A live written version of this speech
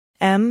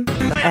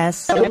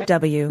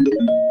MSW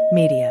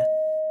Media.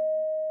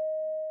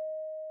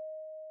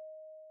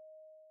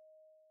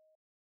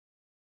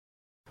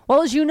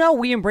 Well, as you know,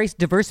 we embrace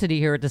diversity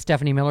here at the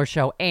Stephanie Miller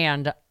Show,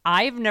 and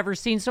I've never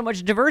seen so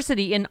much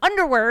diversity in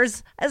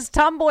underwears as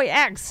Tomboy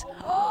X.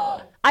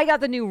 I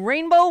got the new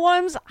rainbow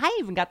ones. I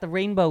even got the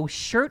rainbow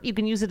shirt. You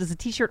can use it as a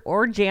t-shirt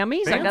or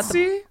jammies. Fancy? I got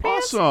the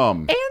pants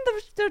Awesome. and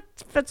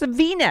it's a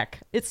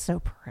V-neck. It's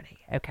so pretty.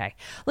 Okay.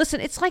 Listen,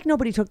 it's like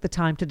nobody took the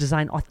time to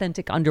design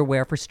authentic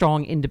underwear for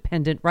strong,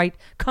 independent, right?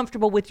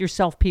 Comfortable with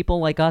yourself people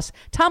like us.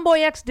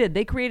 Tomboy X did.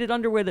 They created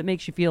underwear that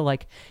makes you feel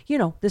like, you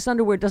know, this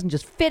underwear doesn't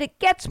just fit, it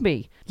gets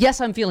me.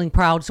 Yes, I'm feeling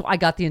proud, so I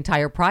got the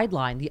entire Pride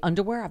line. The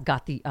underwear, I've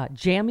got the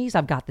jammies,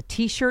 I've got the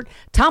t-shirt.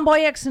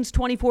 Tomboy X since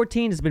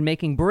 2014 has been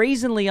making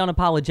brazenly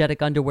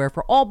unapologetic underwear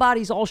for all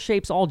bodies, all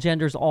shapes, all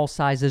genders, all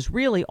sizes.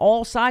 Really,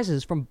 all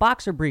sizes, from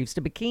boxer briefs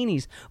to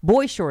bikinis,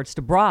 boy shorts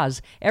to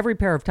bras. Every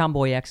pair of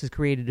Tomboy X is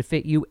created to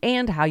fit you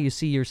and how you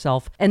see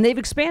yourself. And they've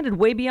expanded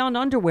way beyond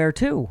underwear,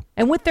 too.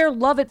 And with their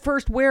love at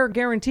first wear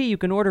guarantee, you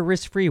can order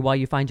risk-free while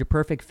you find your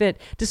perfect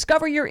fit.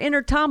 Discover your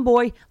inner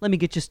tomboy. Let me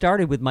get you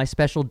started with my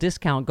special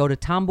discount. Go to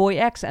Tomboy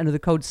X, enter the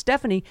code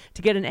Stephanie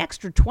to get an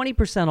extra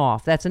 20%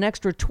 off. That's an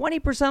extra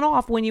 20%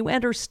 off when you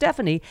enter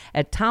Stephanie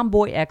at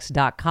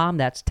tomboyx.com.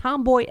 That's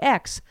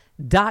tomboyx.com.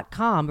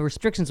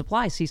 Restrictions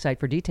apply. See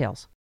site for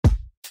details.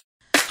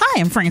 Hi,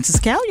 I'm Frances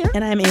Callier.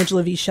 And I'm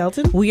Angela V.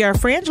 Shelton. We are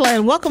Frangela,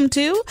 and welcome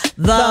to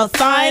The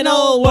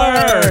Final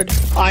Word.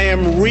 I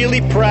am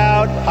really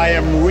proud. I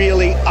am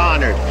really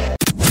honored.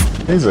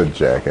 He's a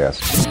jackass.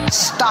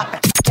 Stop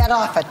it. Get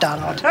off it,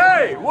 Donald.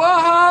 Hey,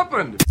 what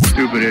happened?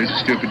 Stupid is,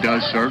 stupid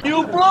does, sir.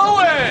 You blew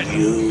it!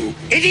 You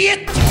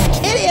idiot!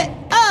 Idiot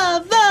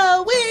of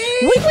the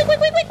Week. Week.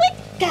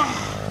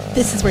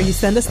 This is where you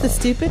send us the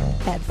stupid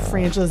at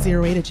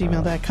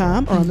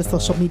frangela08@gmail.com or on the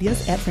social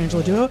medias at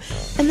Frangela Duo,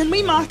 and then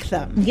we mock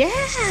them.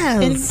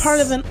 Yes. In part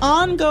of an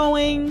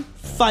ongoing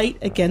fight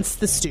against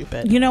the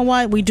stupid. You know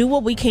what? We do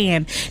what we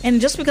can.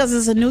 And just because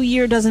it's a new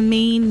year doesn't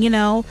mean, you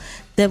know,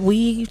 that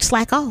we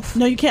slack off.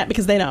 No, you can't,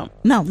 because they don't.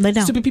 No, they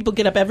don't. Stupid people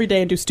get up every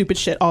day and do stupid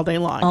shit all day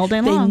long. All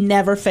day long. They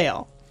never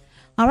fail.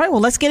 All right,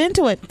 well, let's get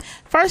into it.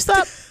 First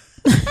up,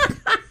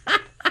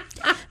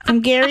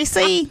 from Gary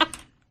C.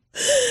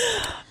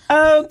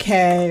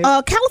 Okay.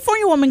 A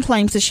California woman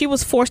claims that she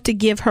was forced to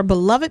give her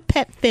beloved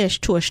pet fish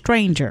to a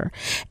stranger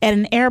at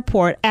an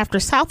airport after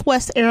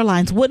Southwest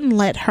Airlines wouldn't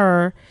let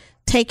her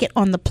take it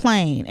on the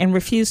plane and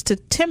refused to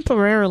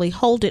temporarily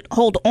hold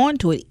on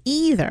to it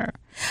either.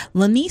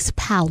 Lanice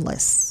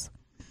Paulus.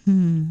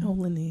 Oh,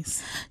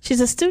 Lanice. She's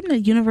a student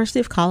at University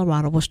of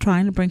Colorado, was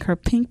trying to bring her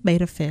pink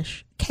betta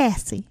fish,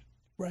 Cassie.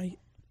 Right.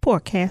 Poor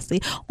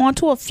Cassie,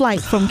 onto a flight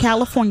from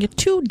California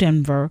to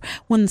Denver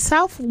when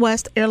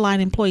Southwest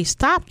airline employees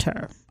stopped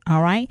her.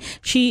 All right.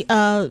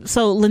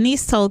 So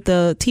Lanice told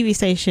the TV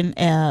station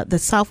the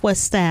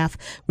Southwest staff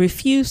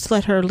refused to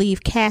let her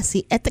leave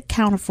Cassie at the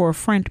counter for a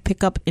friend to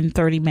pick up in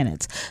 30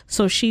 minutes.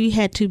 So she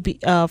had to be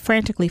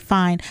frantically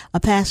find a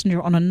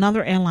passenger on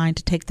another airline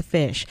to take the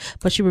fish.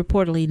 But she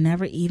reportedly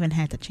never even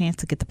had the chance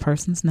to get the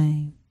person's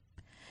name.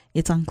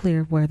 It's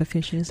unclear where the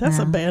fish is That's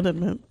now.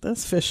 abandonment.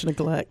 That's fish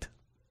neglect.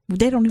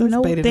 They don't even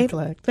know. They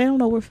don't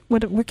know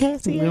where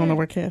Cassie is. We don't know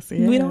where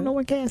Cassie is. We don't know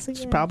where Cassie is.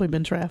 She's probably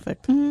been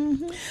trafficked.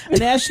 Mm-hmm. A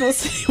national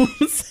city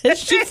woman says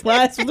she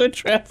flies with her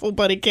travel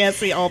buddy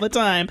Cassie all the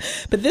time,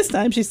 but this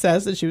time she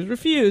says that she was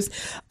refused.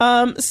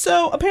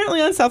 So apparently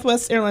on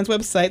Southwest Airlines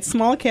website,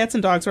 small cats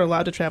and dogs are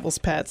allowed to travel as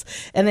pets,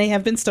 and they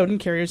have been stowed in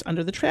carriers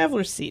under the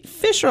traveler's seat.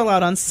 Fish are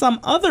allowed on some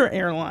other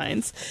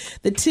airlines.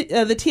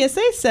 The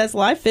TSA says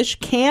live fish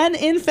can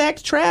in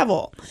fact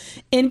travel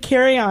in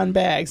carry-on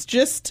bags,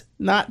 just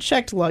not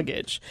checked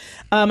luggage.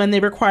 And they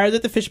require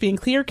that the fish be in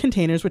clear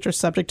containers, which are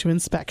subject to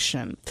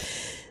inspection.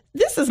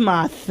 This is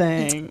my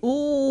thing.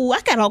 Ooh,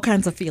 I got all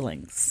kinds of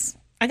feelings.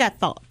 I got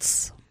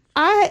thoughts.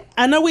 I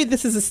know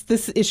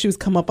this issue has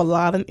come up a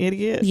lot in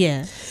Idiots.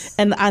 Yes.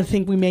 And I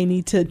think we may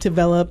need to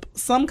develop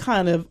some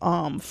kind of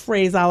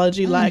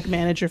phraseology like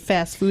manage your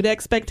fast food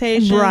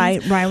expectations. Right.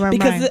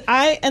 Because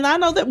I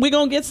know that we're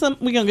gonna get some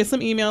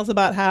emails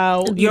about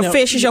how your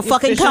fish is your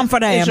fucking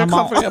comfort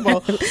animal.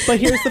 But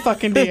here's the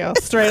fucking deal,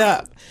 straight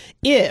up.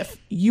 If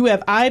you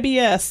have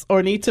IBS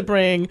or need to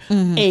bring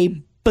a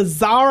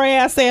bizarre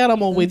ass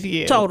animal with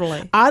you,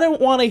 totally, I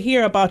don't want to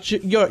hear about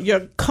your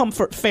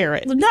comfort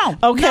ferret. No,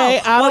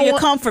 okay, no. Or your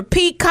comfort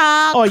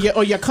peacock, or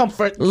your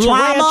comfort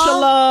llama.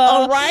 Tarantula.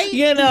 All right,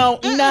 you know,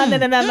 no.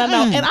 And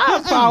I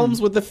have problems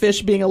with the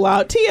fish being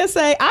allowed.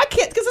 TSA, I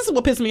can't, because this is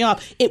what pissed me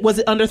off. Was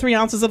it under 3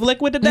 ounces of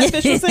liquid that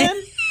fish was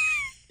in?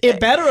 It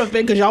better have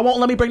been, because y'all won't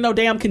let me bring no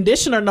damn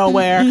conditioner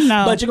nowhere.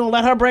 No. But you're gonna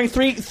let her bring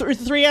three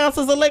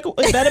ounces of liquid.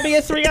 It better be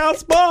a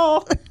 3-ounce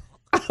ball.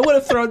 I would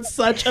have thrown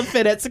such a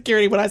fit at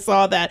security when I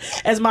saw that.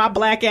 As my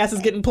black ass is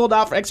getting pulled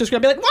out for extra screen,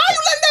 I'd be like, why are you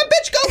letting that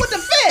bitch go with the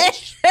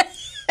fish?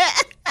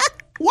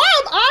 Why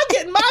am I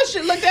getting my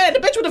shit looked at? The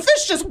bitch with the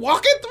fish just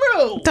walking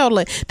through.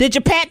 Totally. Did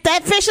you pat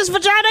that fish's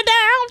vagina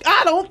down?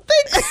 I don't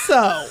think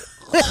so.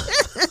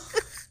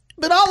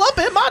 Been all up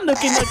in my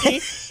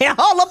nookie. Yeah,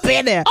 all up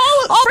in there.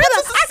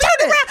 I turned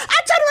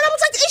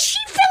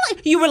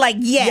You were like,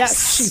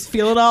 Yes, she's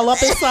feeling all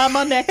up inside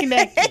my necky.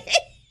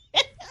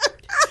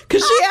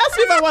 Because she asked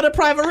me if I want a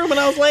private room, and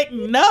I was like,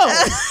 no.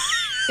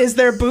 Is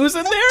there booze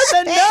in there?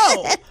 Then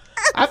no.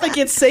 I think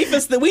it's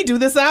safest that we do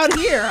this out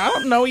here. I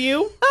don't know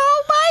you.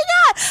 Oh my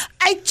God.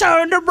 I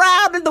turned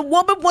around and the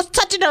woman was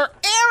touching her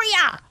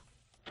area.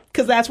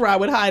 Because that's where I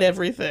would hide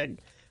everything.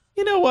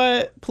 You know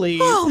what?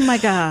 Please. Oh my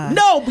God.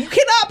 No, you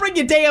cannot bring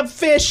your damn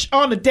fish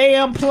on a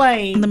damn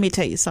plane. Let me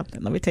tell you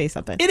something.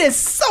 It is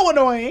so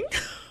annoying.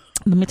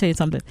 Let me tell you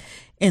something.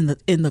 In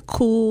the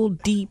cool,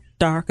 deep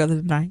dark of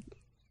the night,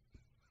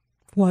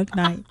 one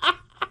night,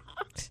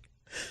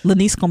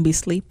 Lanice gonna be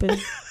sleeping.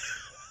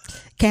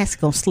 Cassie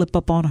gonna slip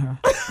up on her.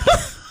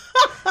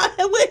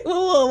 Wait,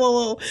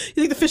 whoa. You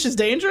think the fish is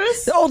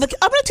dangerous? Oh, I'm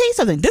gonna tell you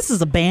something. This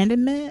is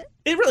abandonment.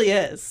 It really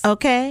is.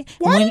 Okay.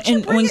 Why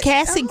when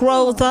Cassie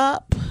grows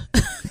up,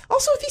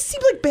 also, these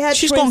seem like bad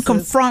she's choices.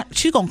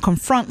 gonna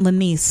confront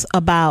Lanice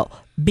about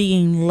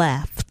being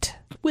left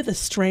with a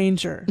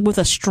stranger. With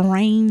a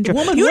stranger.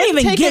 Woman you wouldn't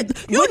didn't even take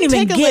get. You didn't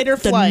even a get later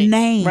the flight.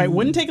 name. Right?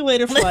 Wouldn't take a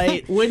later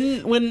flight.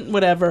 wouldn't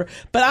whatever.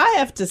 But I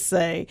have to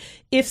say,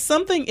 if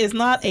something is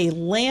not a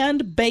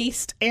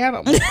land-based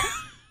animal,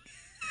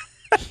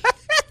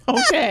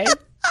 okay,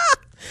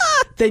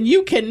 then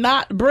you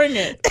cannot bring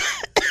it.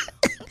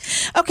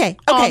 Okay.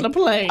 On the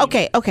plane.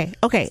 Okay.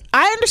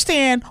 I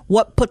understand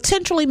what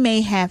potentially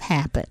may have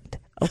happened.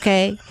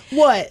 Okay.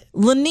 What?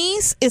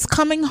 Lanice is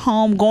going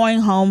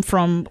home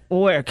from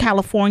where?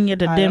 California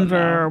to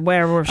Denver or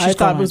wherever she's going. I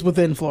thought it was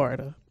within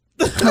Florida.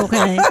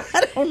 Okay.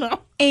 I don't know.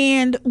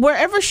 And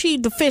wherever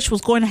the fish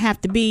was going to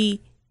have to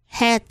be,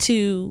 had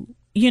to,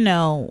 she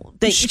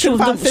couldn't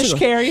find fish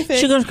care, you think?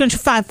 She was going to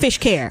find fish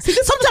care.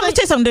 Sometimes I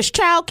tell you something, there's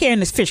child care and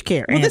there's fish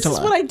care, Well, Angela. this is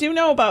what I do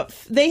know about.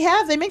 They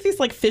make these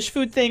like fish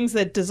food things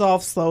that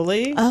dissolve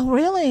slowly. Oh,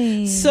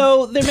 really?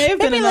 So there may have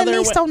been another. Maybe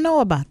Lanice don't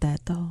know about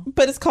that though.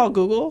 But it's called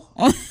Google.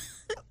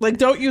 Like,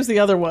 don't use the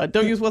other one.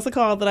 Don't use what's it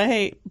called that I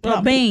hate?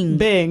 Bing.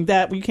 Bing.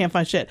 That you can't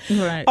find shit.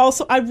 Right.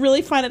 Also, I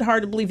really find it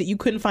hard to believe that you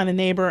couldn't find a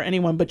neighbor or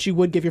anyone, but you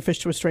would give your fish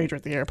to a stranger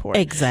at the airport.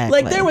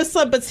 Exactly. Like there was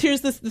some, but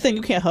here's the thing: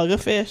 you can't hug a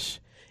fish.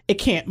 It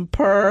can't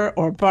purr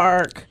or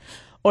bark,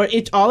 or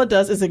all it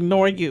does is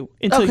ignore you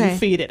until you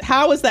feed it.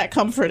 How is that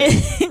comforting?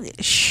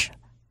 Shh.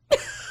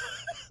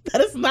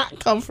 That is not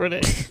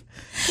comforting.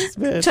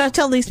 Should I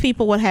tell these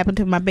people what happened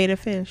to my beta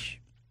fish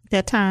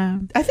that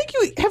time? I think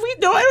you have. We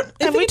no. I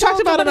think we talked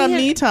about it on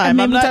Me Time.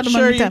 I'm not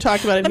sure you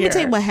talked about it Let here. me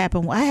tell you what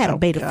happened. I had a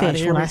beta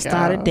fish when I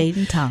started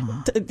dating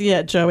Tom.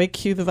 Yeah, Joey,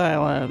 cue the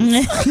violence.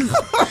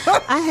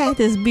 I had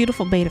this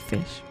beautiful beta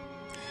fish.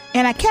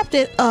 And I kept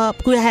it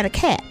up. I had a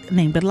cat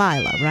named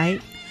Delilah,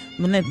 right?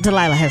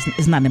 Delilah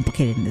is not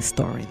implicated in this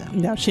story, though.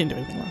 No, she didn't do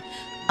anything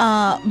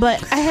wrong.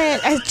 But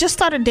I just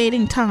started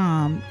dating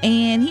Tom,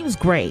 and he was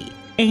great.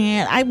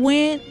 And I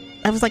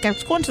was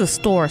going to the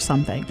store or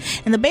something,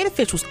 and the beta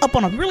fish was up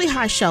on a really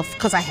high shelf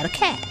because I had a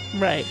cat.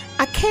 Right.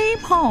 I came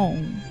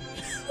home,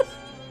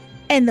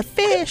 and the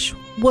fish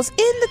was in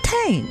the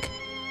tank,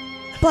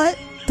 but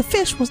the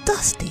fish was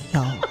dusty,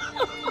 y'all.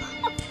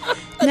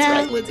 That's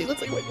right, Lindsay.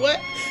 Looks like, wait, what?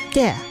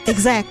 Yeah,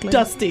 exactly.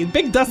 Dusty.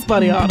 Big dust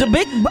bunny on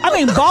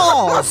it.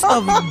 Balls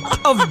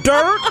of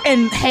dirt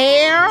and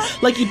hair.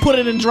 Like you put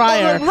it in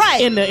dryer. Right.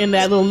 In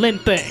that little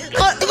lint thing.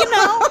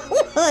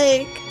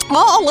 Like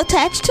all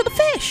attached to the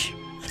fish.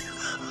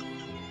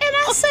 And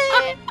I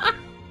said,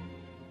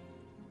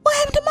 what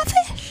happened to my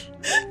fish?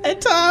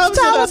 And Tom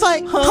was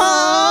like,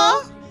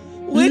 huh?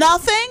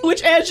 Nothing?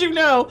 Which, as you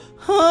know,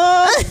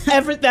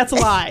 that's a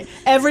lie.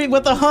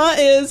 What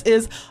the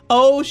is,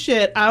 oh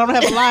shit, I don't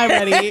have a lie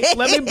ready.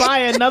 Let me buy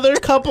another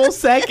couple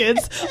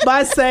seconds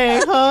by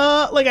saying,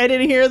 like I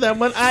didn't hear them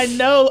when I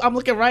know I'm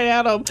looking right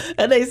at them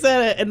and they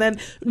said it. And then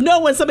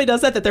when somebody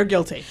does that they're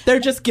guilty. They're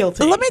just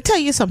guilty. Let me tell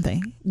you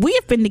something. We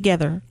have been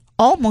together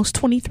almost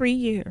 23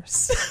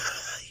 years.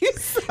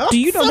 Do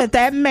you know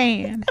that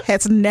man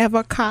has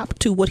never copped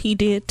to what he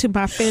did to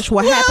my fish?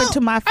 What happened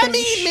to my fish? I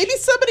mean, maybe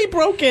somebody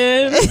broke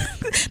in.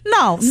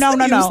 No.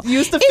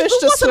 Used the fish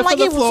to swim on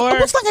the floor.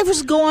 It was like it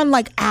was going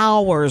like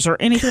hours or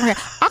anything like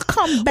that. I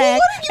come back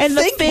and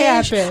the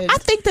fish. Happened? I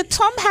think that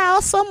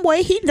somehow, some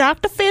way, he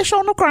knocked the fish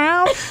on the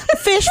ground. The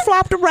fish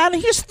flopped around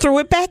and he just threw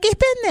it back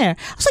up in there.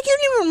 I was like, you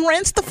didn't even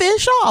rinse the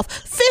fish off.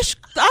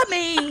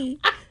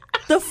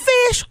 The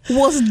fish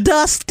was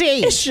dusty.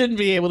 It shouldn't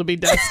be able to be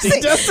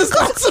dusty. Dust is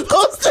not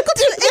supposed to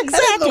do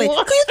exactly. Can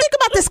you think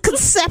about this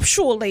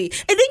conceptually?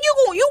 And then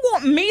you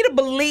want me to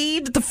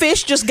believe that the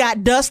fish just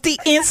got dusty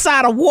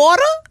inside of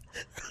water?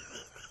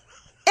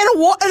 In a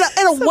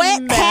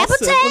wet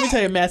habitat? Let me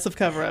tell you, massive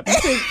cover up.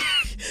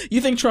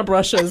 You think Trump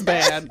Russia is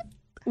bad?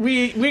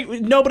 We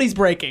nobody's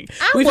breaking.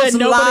 We've had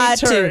nobody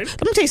turn.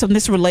 Let me tell you something.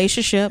 This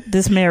relationship,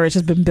 this marriage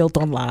has been built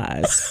on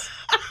lies.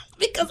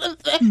 Because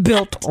of that.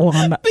 Built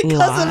on lies.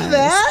 Because of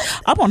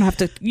that? I'm gonna have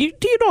to. Do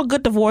you know a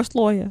good divorce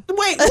lawyer?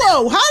 Wait,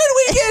 whoa! How did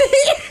we get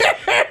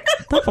here?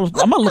 I'm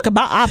gonna look at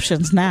my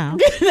options now.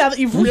 Now that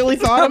you've really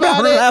thought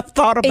about it, I've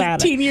thought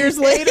about 18 years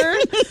later.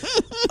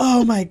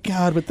 Oh my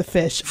God! With the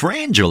fish. For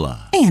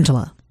Angela,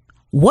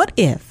 What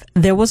if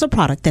there was a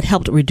product that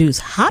helped reduce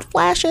hot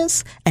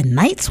flashes and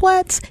night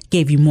sweats,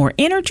 gave you more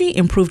energy,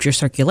 improved your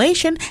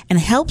circulation, and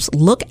helps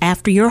look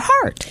after your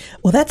heart?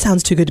 Well, that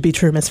sounds too good to be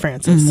true, Miss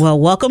Francis. Well,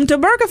 welcome to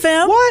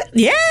BurgerFem. What?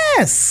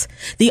 Yes.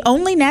 The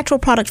only natural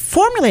product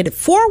formulated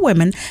for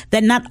women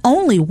that not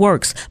only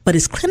works, but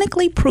is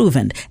clinically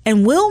proven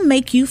and will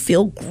make you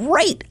feel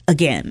great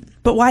again.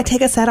 But why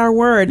take us at our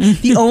word?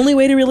 The only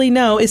way to really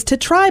know is to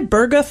try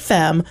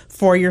BurgerFem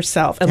for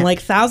yourself. And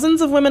like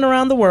thousands of women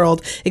around the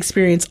world,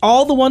 experience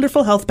all the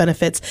wonderful health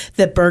benefits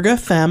that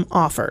BurgerFem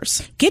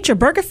offers. Get your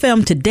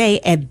BurgerFem today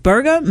at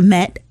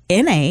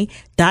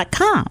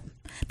burgermetna.com.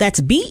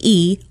 That's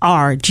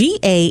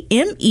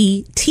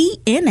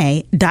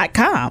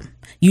BurgerMetna.com.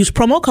 Use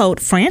promo code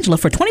Frangela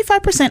for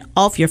 25%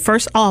 off your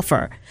first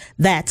offer.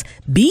 That's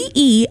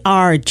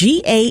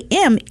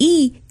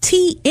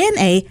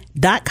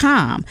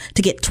BurgerMetna.com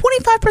to get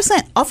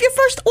 25% off your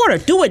first order.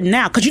 Do it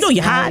now, because you know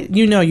you're hot.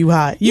 You know you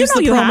hot. Use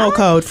the promo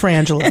code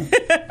Frangela.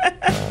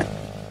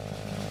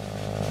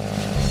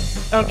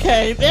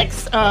 Okay,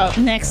 next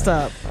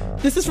up.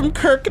 This is from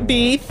Kirk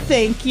B.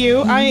 Thank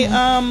you. I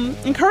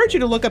encourage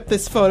you to look up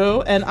this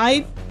photo, and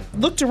I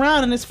looked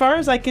around, and as far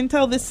as I can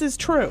tell, this is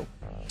true.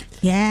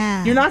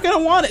 Yeah. You're not going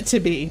to want it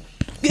to be,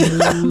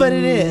 but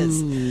it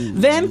is.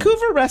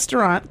 Vancouver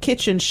restaurant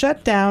kitchen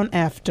shut down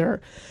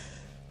after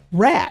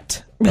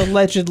rat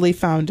allegedly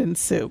found in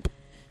soup.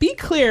 Be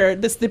clear,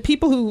 the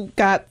people who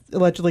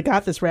allegedly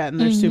got this rat in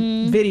their soup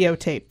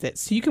videotaped it.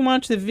 So you can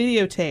watch the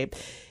videotape.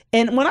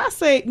 And when I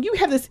say you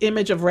have this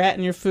image of rat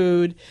in your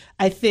food,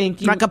 I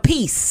think like a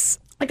piece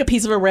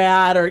of a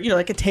rat, or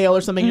like a tail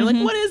or something. You're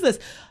like, what is this?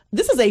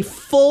 This is a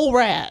full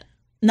rat.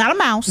 Not a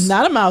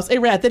mouse. A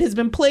rat that has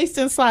been placed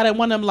inside of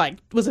one of them, like,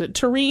 was it a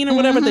tureen or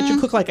whatever that you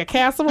cook like a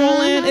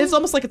casserole in? It's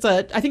almost like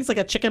I think it's like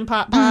a chicken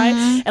pot pie.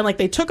 And like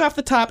they took off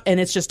the top and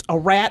it's just a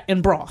rat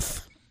and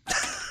broth.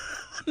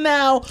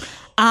 Now,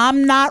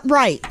 I'm not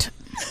right.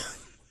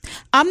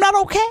 I'm not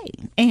okay,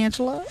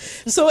 Angela.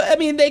 So, I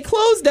mean, they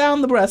closed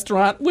down the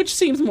restaurant, which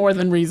seems more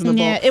than reasonable.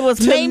 Yeah, it was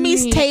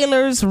Mamie's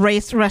Taylor's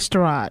Race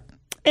Restaurant.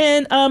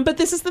 And but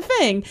this is the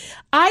thing.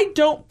 I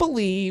don't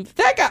believe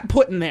that got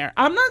put in there.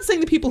 I'm not saying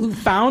the people who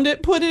found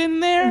it put it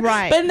in there.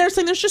 Right. But they're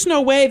saying there's just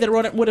no way that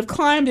it would have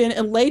climbed in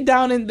and laid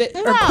down or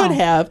could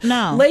have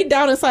laid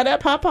down inside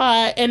that pot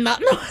pie and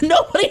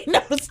nobody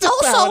noticed about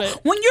also, it.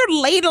 When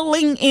you're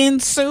ladling in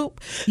soup,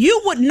 you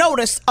would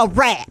notice a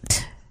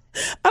rat.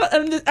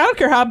 I don't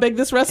care how big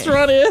this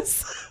restaurant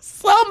is.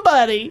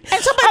 Somebody put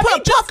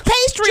a puff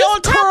pastry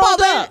on top of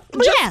it.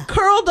 Just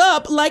curled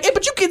up,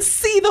 but you can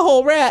see the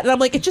whole rat, and I'm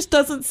like, it just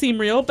doesn't seem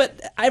real.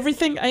 But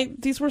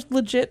these were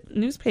legit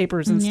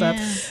newspapers and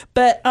stuff.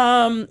 But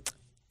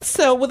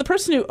so the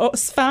person who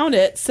found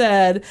it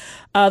said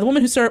the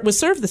woman who was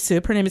served the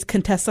soup, her name is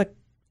Contessa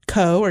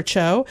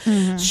Cho.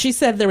 She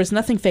said there was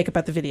nothing fake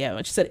about the video,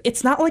 and she said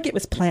it's not like it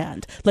was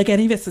planned, like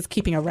any of us is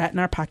keeping a rat in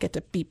our pocket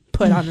to be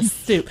put on the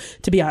soup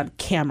to be on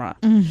camera,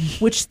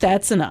 which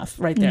that's enough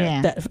right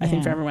there. I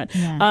think for everyone.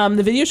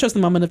 The video shows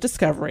the moment of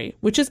discovery,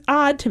 which is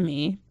odd to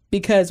me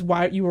because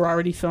why you were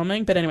already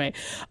filming. But anyway,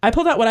 I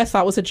pulled out what I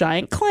thought was a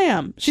giant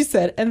clam, she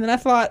said, and then I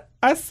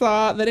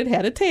saw that it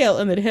had a tail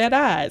and that it had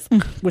eyes,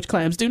 which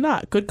clams do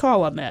not. Good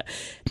call on that.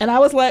 And I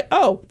was like,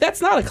 oh,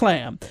 that's not a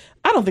clam.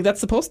 I don't think that's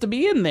supposed to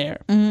be in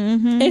there.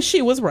 And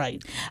she was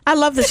right. I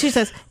love this.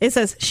 It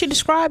says, she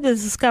described the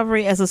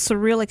discovery as a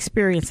surreal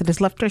experience that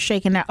has left her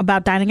shaken out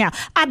about dining out.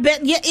 I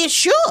bet it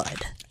should.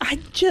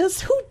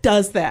 Who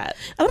does that?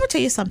 Let me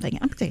tell you something.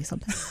 Angela.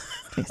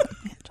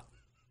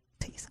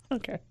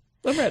 Okay.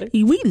 I'm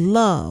ready. We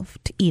love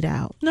to eat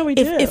out. No, we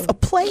do. If a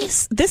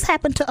place, this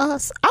happened to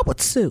us, I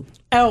would sue.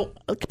 Oh,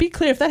 to be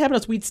clear, if that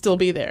happened to us, we'd still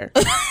be there.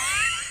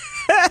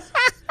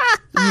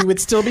 You would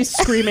still be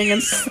screaming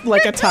and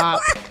like a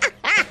top.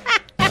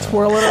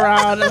 Twirl it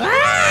around. And,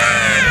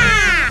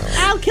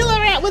 I'll kill a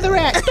rat with a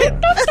rat.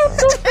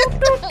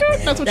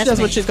 That's what she does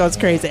when she goes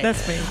crazy.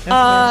 That's me.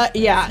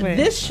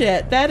 This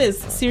shit, that is,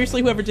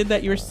 seriously, whoever did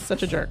that, you were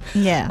such a jerk.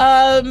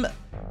 Yeah.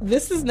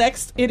 This is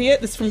next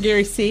idiot. This is from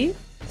Gary C.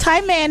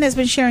 Thai man has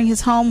been sharing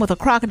his home with a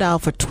crocodile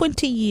for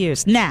 20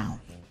 years. Now,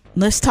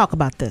 let's talk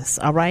about this,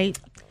 all right?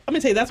 I'm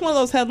going to tell you, that's one of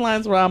those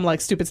headlines where I'm like,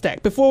 stupid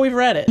stack. Before we've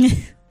read it,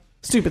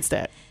 stupid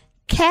stack.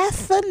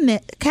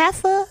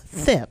 Katha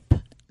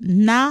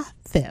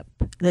Thip,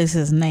 this is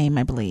his name,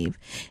 I believe.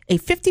 A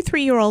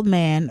 53-year-old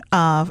man in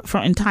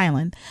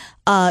Thailand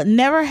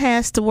never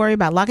has to worry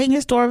about locking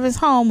his door of his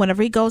home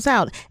whenever he goes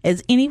out,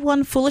 as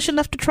anyone foolish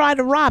enough to try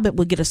to rob it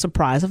would get a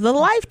surprise of the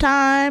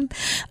lifetime.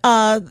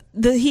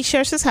 He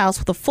shares his house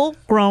with a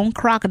full-grown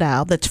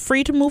crocodile that's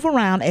free to move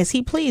around as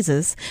he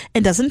pleases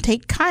and doesn't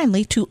take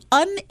kindly to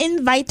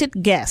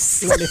uninvited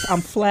guests. I'm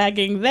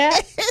flagging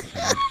that.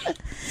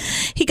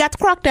 He got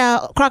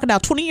the crocodile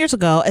 20 years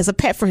ago as a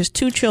pet for his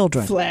 2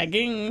 children.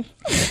 Flagging.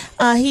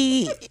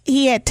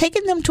 He had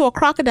taken them to a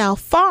crocodile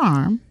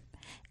farm,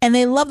 and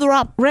they loved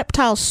the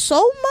reptiles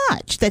so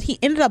much that he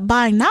ended up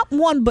buying not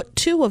 1 but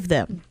 2 of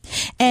them.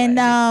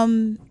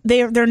 And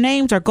their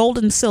names are Gold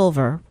and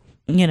Silver.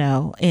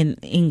 in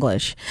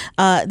English.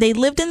 They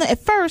lived at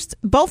first,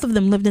 both of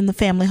them lived in the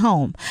family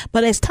home.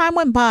 But as time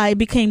went by, it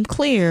became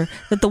clear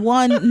that the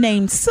one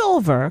named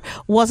Silver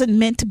wasn't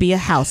meant to be a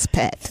house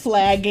pet.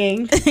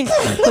 Flagging.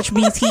 Which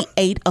means he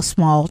ate a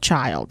small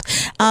child.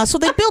 So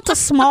they built a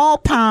small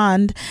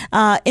pond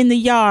in the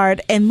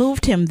yard and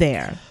moved him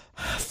there.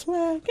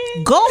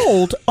 Flagging.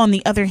 Gold, on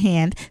the other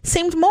hand,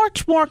 seemed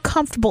much more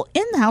comfortable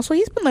in the house. Well,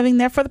 he's been living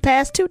there for the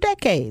past 2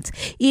 decades,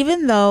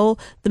 even though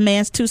the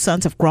man's 2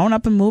 sons have grown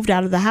up and moved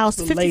out of the house.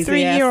 The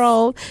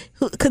 53-year-old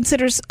who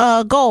considers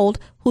Gold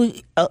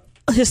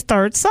his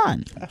 3rd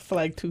son. I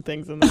flagged 2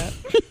 things in that.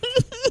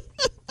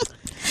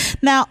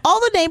 Now,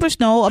 all the neighbors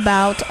know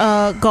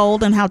about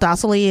Gold and how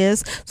docile he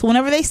is. So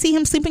whenever they see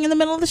him sleeping in the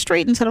middle of the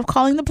street, instead of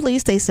calling the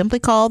police, they simply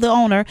call the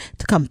owner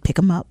to come pick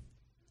him up.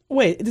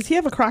 Wait, does he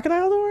have a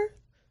crocodile door?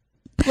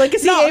 Like,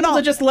 is he able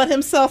to just let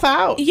himself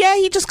out? Yeah,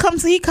 he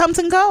comes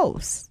and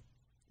goes.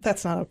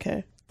 That's not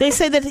okay. They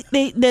say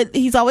that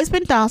he's always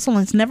been docile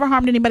and has never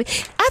harmed anybody.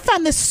 I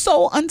find this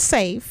so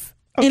unsafe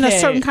in a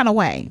certain kind of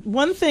way.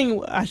 One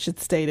thing I should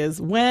state is,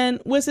 when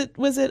was it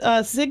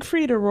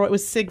Siegfried or Roy? It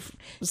was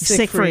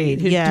Siegfried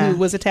who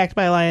was attacked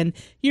by a lion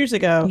years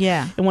ago.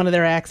 Yeah, in one of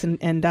their acts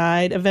and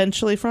died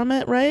eventually from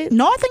it. Right?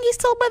 No, I think he's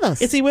still with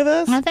us. Is he with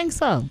us? I think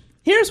so.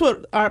 Here's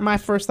what my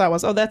first thought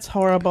was. Oh, that's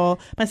horrible.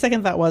 My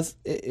second thought was,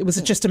 it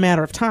was just a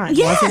matter of time,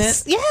 wasn't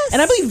it? Yes.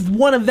 And I believe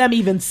one of them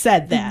even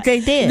said that. They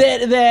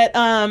did.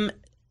 That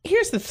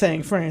here's the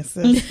thing, for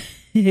instance.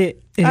 I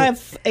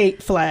have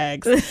 8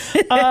 flags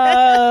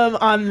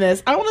on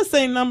this. I want to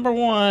say, number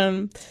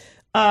one,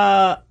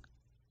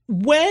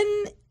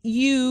 when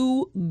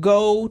you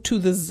go to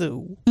the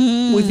zoo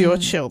with your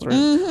children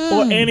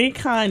or any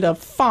kind of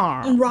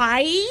farm,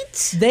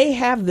 right? They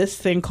have this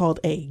thing called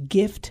a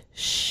gift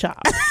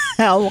shop.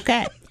 Oh,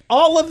 okay.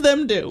 All of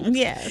them do.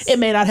 Yes. It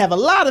may not have a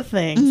lot of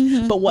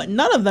things, but what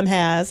none of them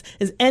has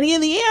is any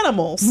of the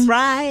animals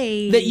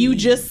that you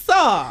just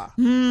saw,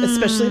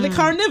 especially the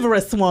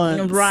carnivorous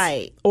ones.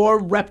 Right. Or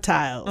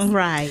reptiles.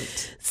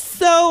 Right.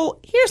 So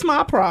here's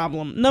my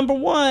problem. Number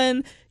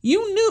one,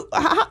 you knew,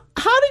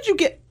 how did you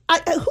get,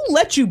 who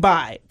let you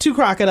buy 2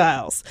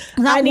 crocodiles?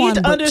 I need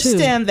to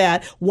understand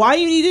that. Why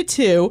you needed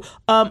 2.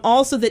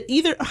 Also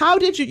that how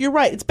did you, you're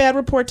right, it's bad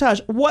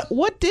reportage.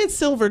 What did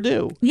Silver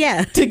do?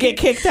 Yeah. To get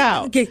kicked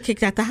out? Get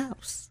kicked out the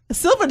house.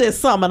 Silver did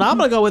something. I'm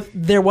going to go with,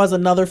 there was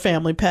another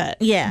family pet.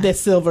 Yeah. That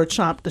Silver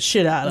chomped the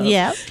shit out of.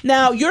 Yeah.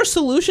 Now, your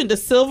solution to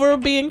Silver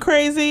being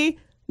crazy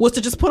was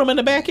to just put him in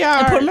the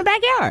backyard. Put him in the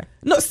backyard.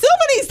 No,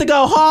 Silver needs to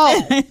go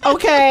home,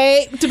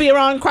 okay, to be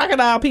around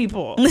crocodile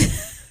people.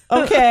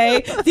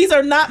 Okay, these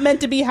are not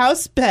meant to be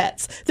house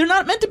pets. They're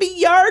not meant to be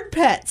yard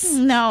pets.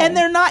 No, and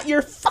they're not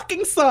your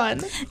fucking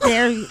son.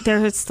 They're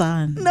his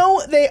son.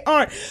 No, they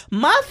aren't.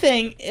 My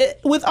thing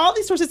with all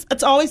these sources,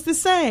 it's always the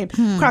same.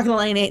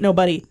 Crocodile ain't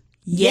nobody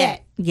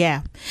yet.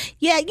 Yeah.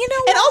 You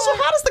know. And also,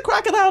 how does the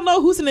crocodile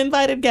know who's an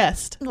invited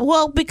guest?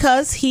 Well,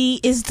 because he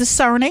is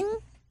discerning.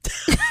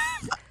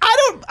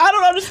 I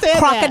don't understand.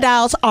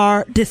 Crocodiles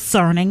are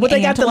discerning. But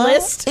they got the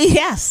list?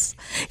 Yes.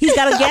 He's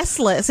got a guest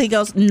list. He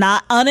goes,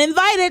 not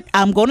uninvited.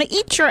 I'm going to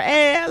eat your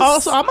ass.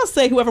 Also, I'm going to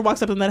say whoever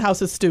walks up in that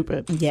house is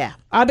stupid. Yeah.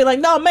 I'd be like,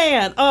 no,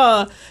 man,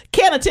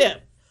 can of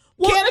tip.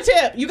 Can of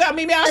tip. You got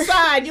me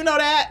outside. You know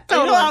that. You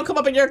know I don't come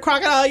up in your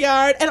crocodile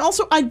yard. And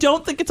also, I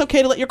don't think it's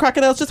okay to let your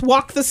crocodiles just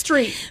walk the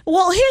street.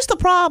 Well, here's the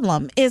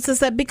problem is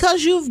that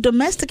because you've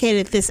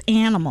domesticated this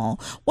animal,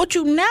 what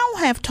you now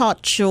have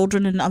taught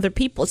children and other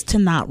people is to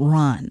not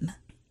run.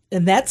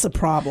 And that's a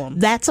problem.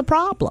 That's a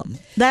problem.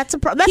 That's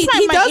my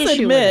does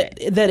issue admit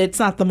with it. that it's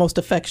not the most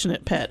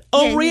affectionate pet.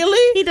 Oh, yeah,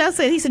 really? He does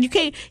say. He said you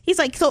can't. He's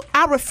like, so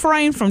I'll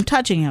refrain from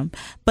touching him,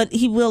 but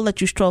he will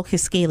let you stroke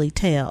his scaly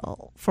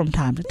tail from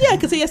time to time. Yeah,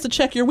 because he has to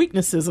check your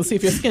weaknesses and see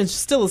if your skin's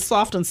still as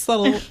soft and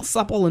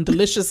supple and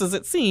delicious as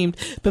it seemed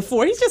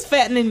before. He's just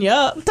fattening you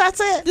up. That's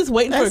it. Just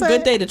waiting for a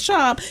good day to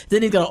chomp.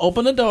 Then he's gonna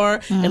open the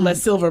door and let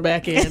Silver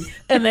back in,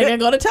 and they're gonna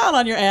go to town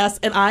on your ass.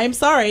 And I'm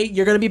sorry,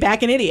 you're gonna be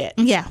back an idiot.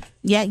 Yeah.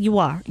 Yeah, you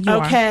are.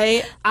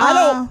 Okay, I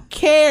don't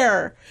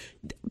care.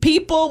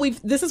 People,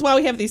 this is why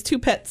we have these 2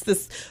 pets.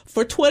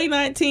 For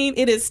 2019,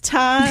 it is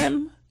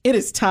time. It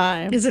is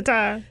time. Is it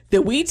time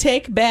that we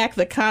take back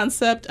the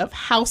concept of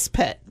house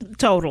pet?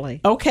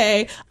 Totally.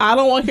 Okay, I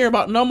don't want to hear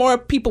about no more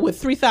people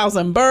with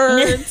 3,000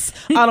 birds.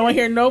 I don't want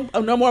to hear no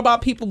more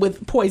about people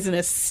with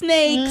poisonous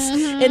snakes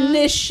and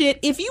this shit.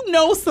 If you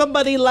know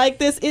somebody like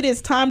this, it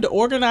is time to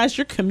organize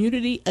your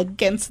community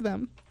against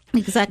them.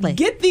 Exactly.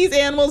 Get these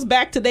animals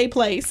back to their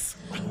place.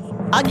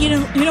 You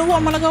know who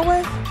I'm gonna go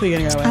with? Who you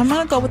gonna go with? I'm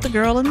gonna go with the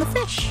girl and the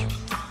fish.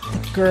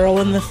 The girl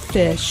and the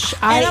fish.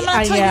 And I'm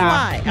gonna tell you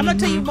why. I'm gonna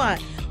tell you why.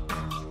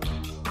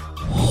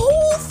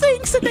 Who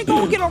thinks that they're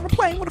gonna get on a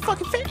plane with a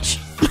fucking fish?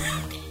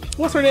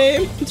 What's her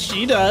name?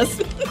 She does.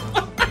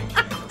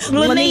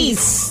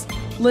 Lanice.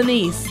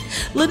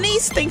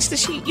 Lanice thinks that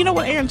she. You know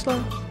what,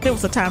 Angela? There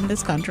was a time in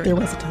this country. There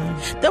was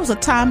a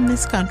time in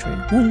this country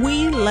when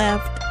we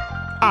left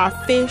our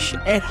fish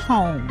at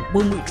home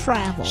when we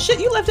travel. Shit,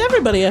 you left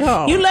everybody at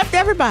home. You left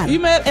everybody. You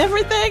met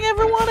everything,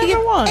 everyone.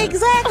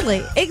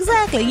 Exactly.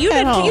 You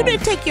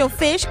didn't take your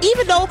fish,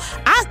 even though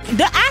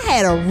I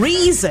had a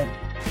reason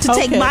to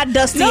take my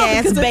dusty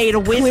ass beta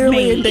with me.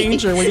 Clearly in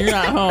danger when you're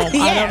not home. Yes.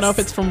 I don't know if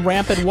it's from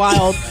rampant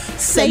wild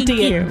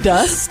sentient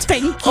dust,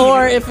 Thank you.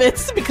 or if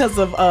it's because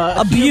of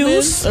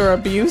Abuse.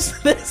 abuse.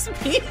 This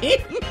being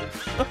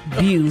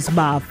Abuse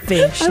my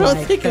fish. I don't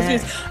like think that.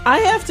 it's. I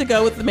have to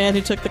go with the man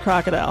who took the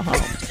crocodile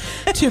home.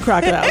 2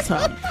 crocodiles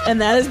home, and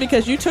that is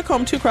because you took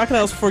home 2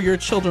 crocodiles for your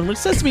children, which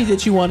says to me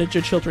that you wanted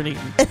your children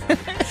eaten.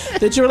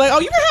 That you were like, oh,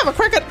 you can have a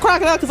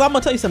crocodile, because I'm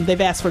gonna tell you something. They've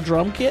asked for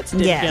drum kits,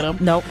 didn't get them.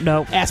 Nope.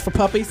 Asked for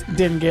puppies,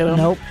 didn't get them.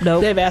 Nope.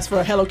 They've asked for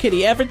a Hello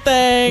Kitty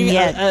everything,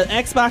 Yeah. an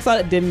Xbox on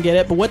it, didn't get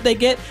it. But what they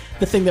get,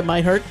 the thing that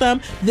might hurt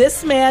them,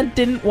 this man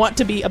didn't want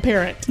to be a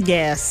parent.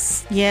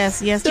 Yes.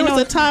 There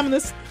was a time in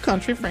this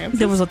country, Francis,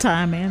 There was a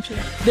time, Angela.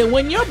 that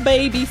when your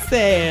baby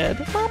said,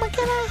 Mama,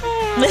 can I have?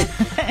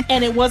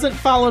 And it wasn't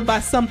followed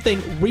by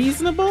something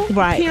reasonable,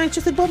 Right. parents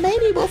just said, well,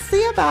 maybe we'll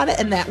see about it.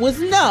 And that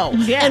was no.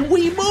 Yeah. And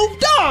we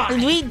moved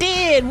on. We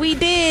did,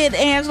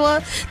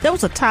 Angela. There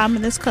was a time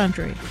in this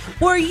country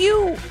where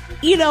the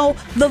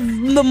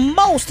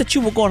most that you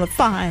were going to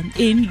find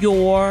in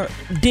your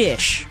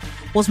dish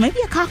was maybe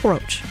a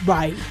cockroach.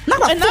 Right.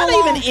 Not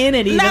even in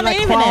it, even Not like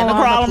even in crawling it, on the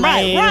crawling.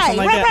 plate or something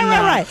like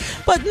that. Right.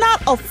 But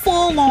not a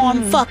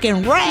full-on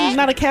fucking rat.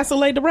 Not a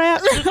cassoulet de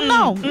rat?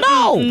 No.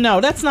 No,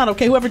 that's not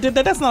okay. Whoever did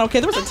that, that's not okay.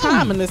 There was a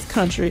time in this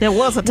country. There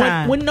was a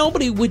time. When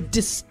nobody would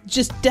just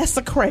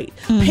desecrate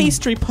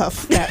pastry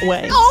puff that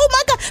way. Oh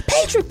my God,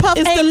 pastry puff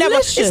It's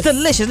delicious. It's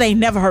delicious. They ain't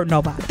never hurt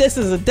nobody. This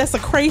is a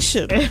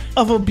desecration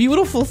of a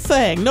beautiful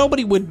thing.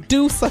 Nobody would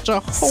do such a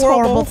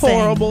horrible horrible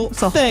thing.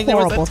 It's a thing. There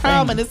was horrible a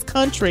time thing. in this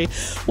country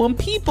when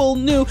people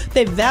knew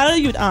they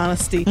valued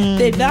honesty.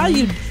 They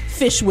valued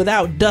fish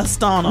without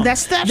dust on them.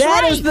 That's That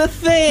right. is the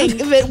thing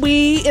that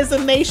we as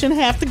a nation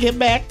have to get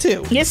back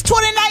to. It's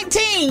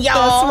 2019, y'all.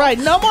 That's right.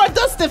 No more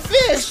dusted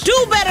fish.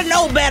 Do better,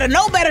 know better.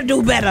 Know better,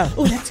 do better.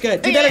 Oh, that's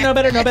good. Do better, know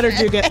better, know better,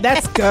 do good.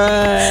 That's good.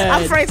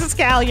 I'm Francis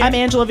Callier. I'm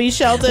Angela V.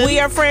 Shelton. We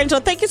are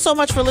Frangela. Thank you so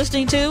much for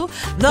listening to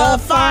The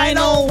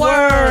Final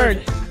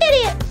Word.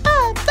 Idiot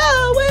of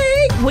the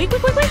Week. Week.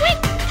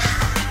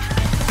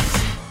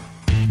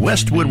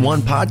 Westwood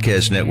One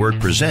Podcast Network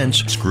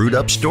presents Screwed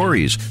Up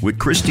Stories with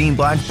Christine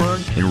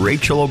Blackburn and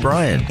Rachel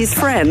O'Brien. His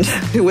friend,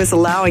 who was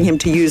allowing him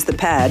to use the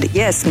pad,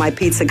 yes, my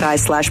pizza guy /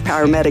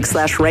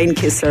 paramedic / rain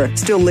kisser,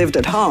 still lived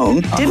at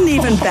home, didn't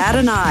even bat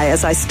an eye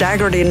as I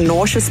staggered in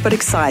nauseous but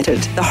excited,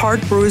 the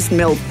heart-bruised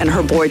milk and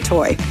her boy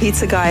toy.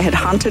 Pizza guy had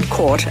hunted,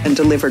 caught, and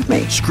delivered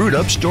me. Screwed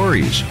Up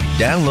Stories.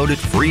 Download it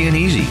free and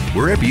easy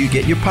wherever you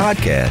get your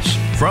podcasts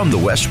from the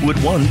Westwood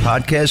One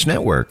Podcast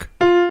Network.